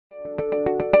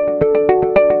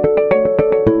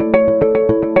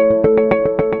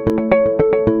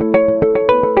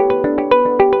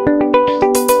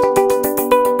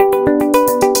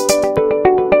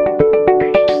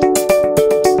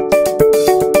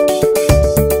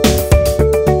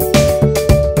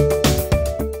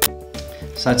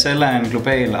Sitel er en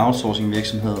global outsourcing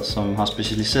virksomhed, som har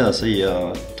specialiseret sig i at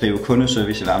drive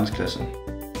kundeservice i verdensklasse.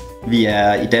 Vi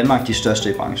er i Danmark de største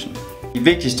i branchen. De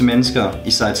vigtigste mennesker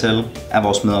i Sitel er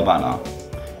vores medarbejdere.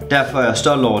 Derfor er jeg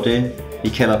stolt over det, vi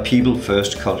kalder People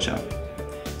First Culture.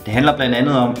 Det handler blandt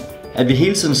andet om, at vi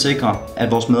hele tiden sikrer,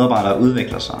 at vores medarbejdere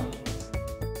udvikler sig.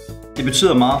 Det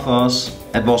betyder meget for os,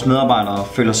 at vores medarbejdere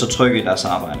føler sig trygge i deres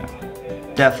arbejde.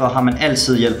 Derfor har man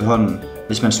altid hjælp i hånden,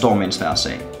 hvis man står med en svær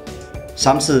sag.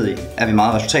 Samtidig er vi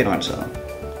meget resultatorienterede.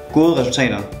 Gode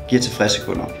resultater giver tilfredse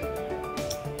kunder.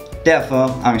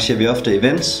 Derfor arrangerer vi ofte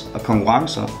events og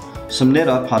konkurrencer, som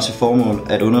netop har til formål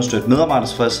at understøtte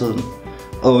medarbejdertilfredsheden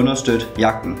og understøtte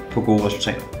jagten på gode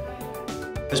resultater.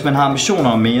 Hvis man har ambitioner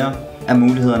om mere, er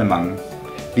mulighederne mange.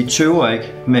 Vi tøver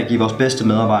ikke med at give vores bedste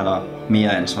medarbejdere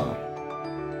mere ansvar.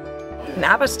 En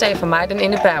arbejdsdag for mig, den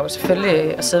indebærer jo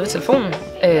selvfølgelig at sidde ved telefonen.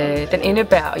 Den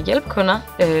indebærer at hjælpe kunder,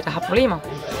 der har problemer,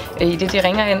 i det de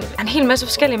ringer ind. En hel masse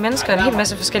forskellige mennesker, en hel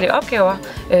masse forskellige opgaver.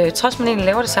 Trods man egentlig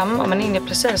laver det samme, og man egentlig er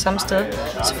placeret det samme sted,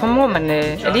 så formår man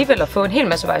alligevel at få en hel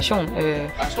masse variation,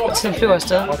 og tiden flyver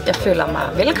afsted. Jeg føler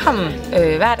mig velkommen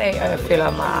hver dag, og jeg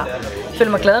føler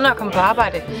mig glad, når jeg kommer på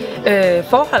arbejde.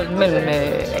 Forholdet mellem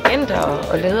agenter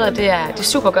og ledere, det er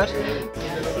super godt.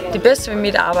 Det bedste ved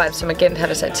mit arbejde som agent her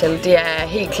ved Sitel, det er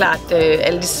helt klart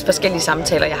alle de forskellige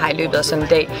samtaler, jeg har i løbet af sådan en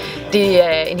dag. Det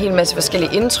er en hel masse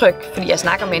forskellige indtryk, fordi jeg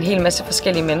snakker med en hel masse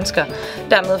forskellige mennesker.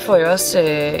 Dermed får jeg også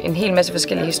en hel masse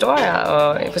forskellige historier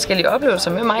og forskellige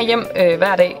oplevelser med mig hjem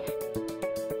hver dag.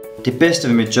 Det bedste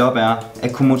ved mit job er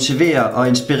at kunne motivere og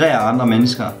inspirere andre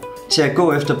mennesker til at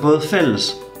gå efter både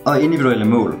fælles og individuelle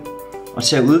mål, og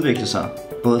til at udvikle sig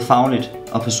både fagligt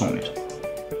og personligt.